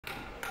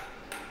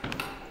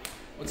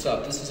What's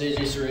up? This is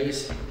AJ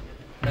Serace,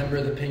 member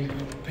of the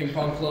ping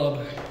pong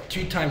club,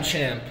 two-time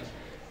champ,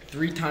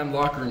 three-time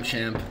locker room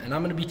champ, and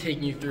I'm going to be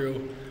taking you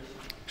through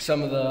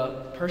some of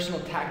the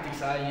personal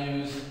tactics I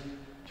use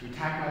to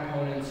attack my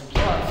opponents,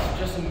 plus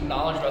just some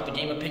knowledge about the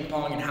game of ping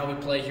pong and how we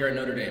play here at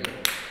Notre Dame.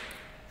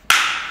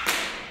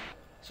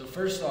 So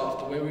first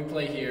off, the way we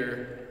play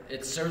here,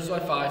 it's serves by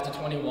 5 to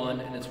 21,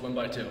 and it's win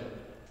by 2.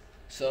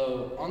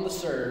 So on the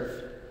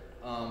serve,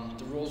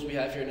 the rules we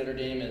have here at Notre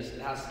Dame is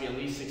it has to be at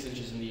least 6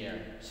 inches in the air.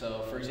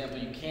 So for example,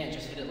 you can't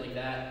just hit it like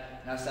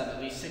that. It has to have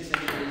at least 6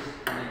 inches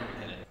and then you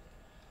can hit it.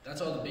 That's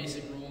all the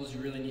basic rules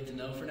you really need to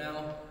know for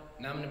now.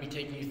 Now I'm going to be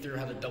taking you through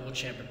how the double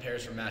champ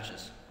prepares for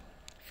matches.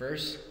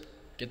 First,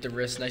 get the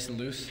wrist nice and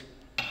loose.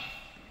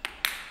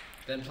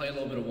 Then play a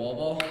little bit of wall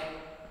ball.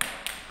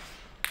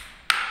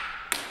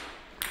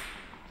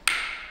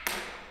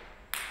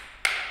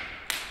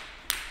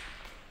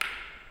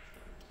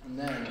 And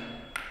then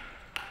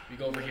we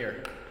go over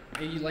here.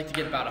 Maybe you'd like to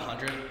get about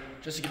 100,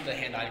 just to get the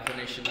hand-eye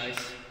coordination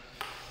nice.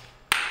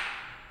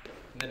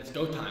 And then it's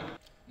go time.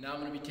 Now I'm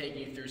going to be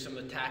taking you through some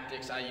of the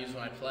tactics I use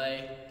when I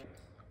play.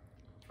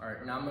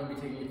 Alright, now I'm going to be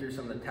taking you through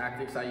some of the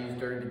tactics I use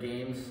during the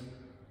games.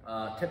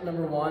 Tip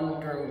number 1,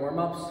 during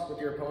warm-ups with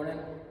your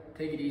opponent,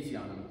 take it easy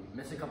on him.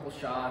 Miss a couple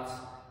shots,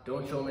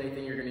 don't show him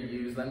anything you're going to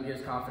use, let him get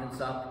his confidence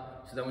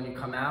up, so that when you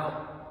come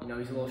out,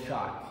 he's a little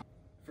shocked.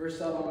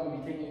 First up, I'm going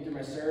to be taking you through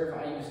my serve.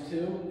 I use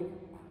 2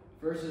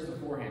 versus the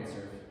forehand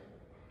serve.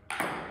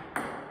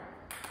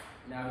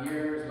 Now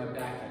here's my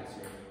backhand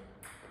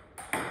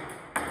serve.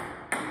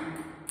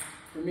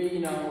 For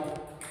me,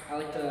 I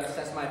like to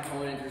assess my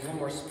opponent. There's one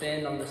more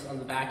spin on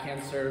the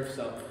backhand serve,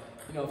 so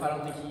if I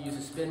don't think he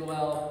uses spin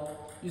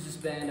well, use the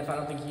spin. If I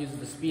don't think he uses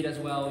the speed as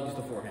well, use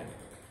the forehand.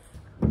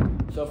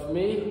 So for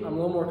me, I'm a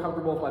little more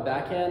comfortable with my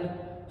backhand.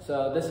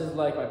 So this is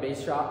like my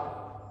base shot.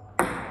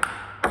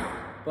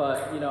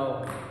 But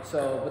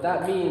but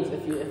that means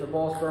if the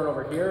ball's thrown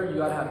over here, you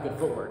gotta have good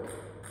footwork,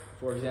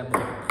 for example.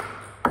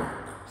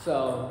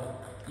 So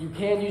you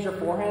can use your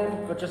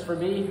forehand, but just for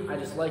me, I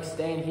just like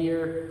staying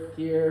here,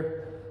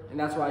 and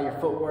that's why your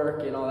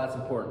footwork and all that's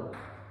important.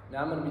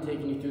 Now I'm gonna be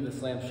taking you through the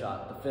slam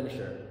shot, the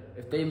finisher.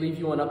 If they leave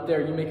you one up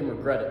there, you make them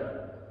regret it.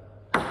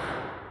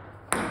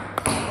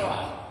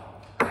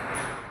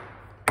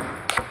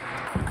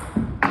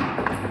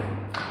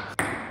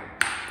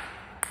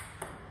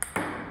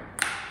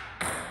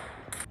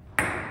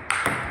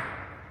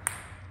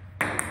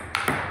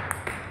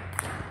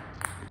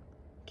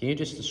 Can you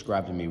just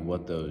describe to me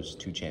what those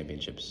 2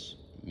 championships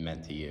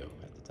meant to you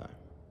at the time?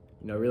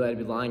 Really I'd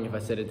be lying if I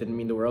said it didn't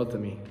mean the world to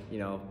me.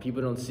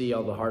 People don't see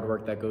all the hard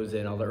work that goes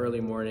in, all the early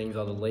mornings,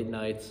 all the late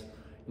nights,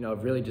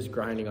 really just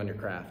grinding on your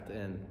craft.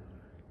 And,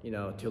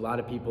 to a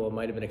lot of people it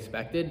might have been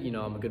expected,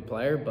 I'm a good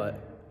player, but,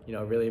 it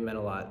really meant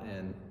a lot.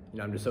 And,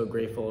 I'm just so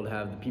grateful to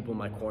have the people in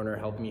my corner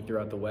helping me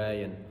throughout the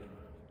way.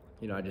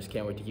 And, I just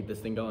can't wait to keep this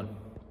thing going.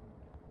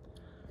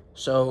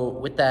 So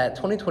with that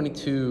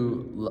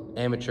 2022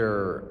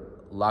 amateur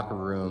locker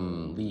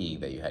room league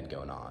that you had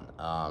going on,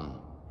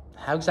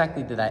 how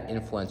exactly did that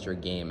influence your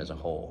game as a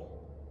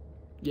whole?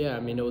 Yeah,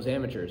 it was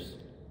amateurs,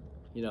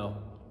 and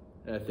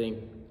I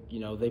think,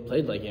 they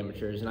played like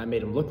amateurs and I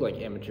made them look like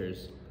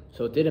amateurs.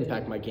 So it did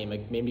impact my game.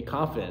 It made me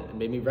confident. It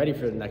made me ready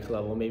for the next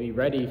level. It made me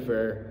ready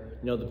for,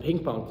 the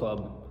ping pong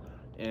club.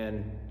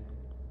 And,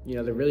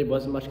 there really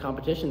wasn't much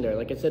competition there.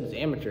 Like I said, it's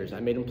amateurs. I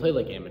made them play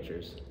like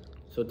amateurs.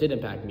 So it did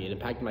impact me. It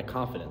impacted my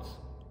confidence.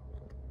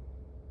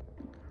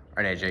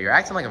 All right, AJ, you're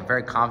acting like a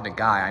very confident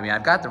guy.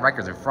 I've got the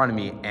records in front of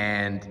me,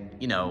 and,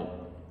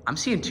 I'm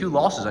seeing 2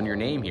 losses on your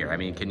name here.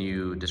 Can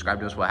you describe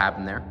to us what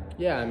happened there?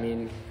 Yeah,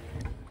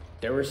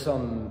 there were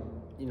some,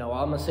 I'm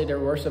going to say there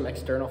were some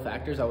external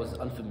factors I was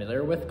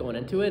unfamiliar with going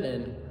into it,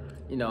 and,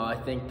 I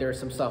think there's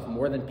some stuff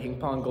more than ping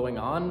pong going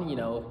on,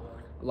 a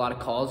lot of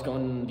calls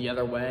going the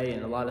other way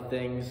and a lot of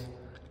things,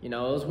 it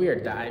was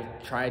weird. I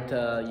tried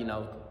to,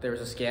 there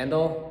was a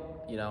scandal,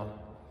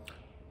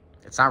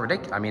 It's not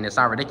ridiculous. It's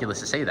not ridiculous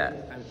to say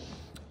that.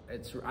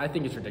 I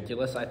think it's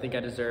ridiculous. I think I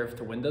deserve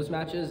to win those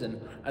matches,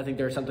 and I think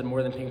there's something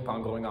more than ping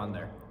pong going on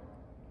there.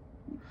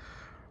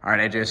 All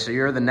right, AJ, so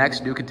you're the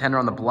next new contender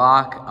on the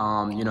block.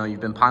 You've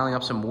been piling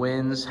up some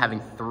wins,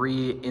 having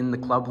 3 in the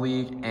club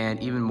league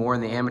and even more in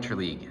the amateur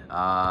league.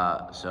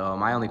 So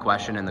my only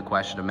question, and the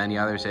question of many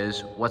others,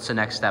 is what's the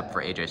next step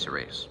for AJ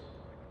Serace?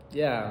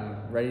 Yeah,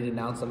 I'm ready to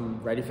announce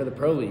I'm ready for the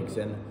pro leagues,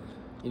 and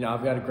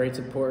I've got a great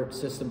support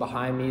system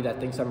behind me that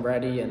thinks I'm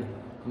ready, and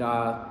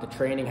the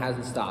training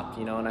hasn't stopped,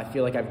 and I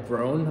feel like I've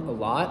grown a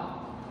lot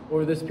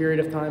over this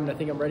period of time, and I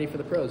think I'm ready for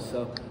the pros.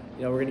 So,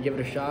 we're going to give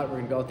it a shot. We're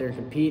going to go out there and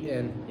compete,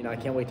 and, I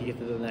can't wait to get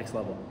to the next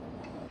level.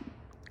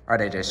 All right,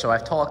 AJ, so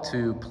I've talked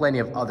to plenty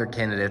of other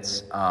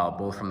candidates,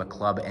 both from the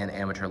club and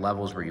amateur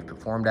levels where you've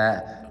performed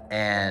at,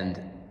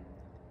 and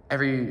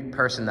every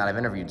person that I've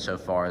interviewed so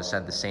far has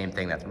said the same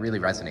thing that really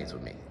resonates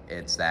with me.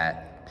 It's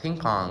that ping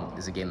pong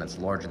is a game that's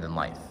larger than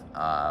life.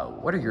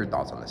 What are your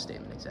thoughts on this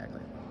statement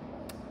exactly?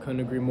 Couldn't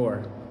agree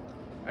more.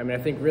 I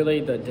think really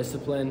the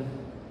discipline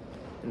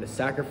and the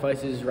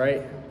sacrifices,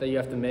 right, that you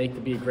have to make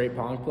to be a great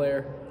pong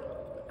player,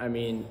 I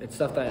mean, it's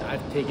stuff that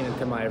I've taken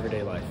into my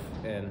everyday life.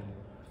 And,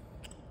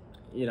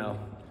 you know,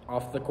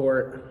 off the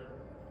court,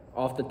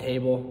 off the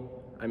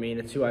table, I mean,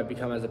 it's who I've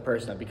become as a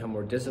person. I've become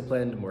more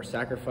disciplined, more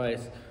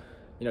sacrificed,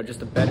 you know,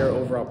 just a better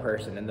overall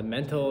person. And the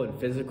mental and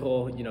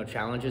physical, you know,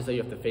 challenges that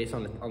you have to face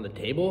on the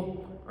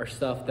table are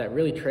stuff that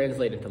really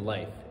translate into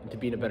life, into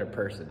being a better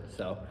person.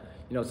 So,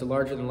 you know, it's a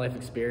larger than life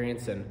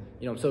experience, and,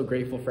 you know, I'm so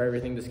grateful for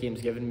everything this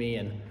game's given me.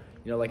 And,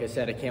 you know, like I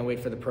said, I can't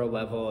wait for the pro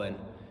level, and,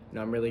 you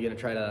know, I'm really going to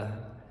try to,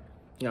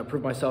 you know,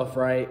 prove myself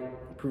right,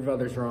 prove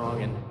others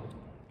wrong, and,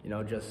 you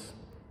know, just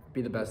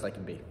be the best I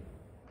can be.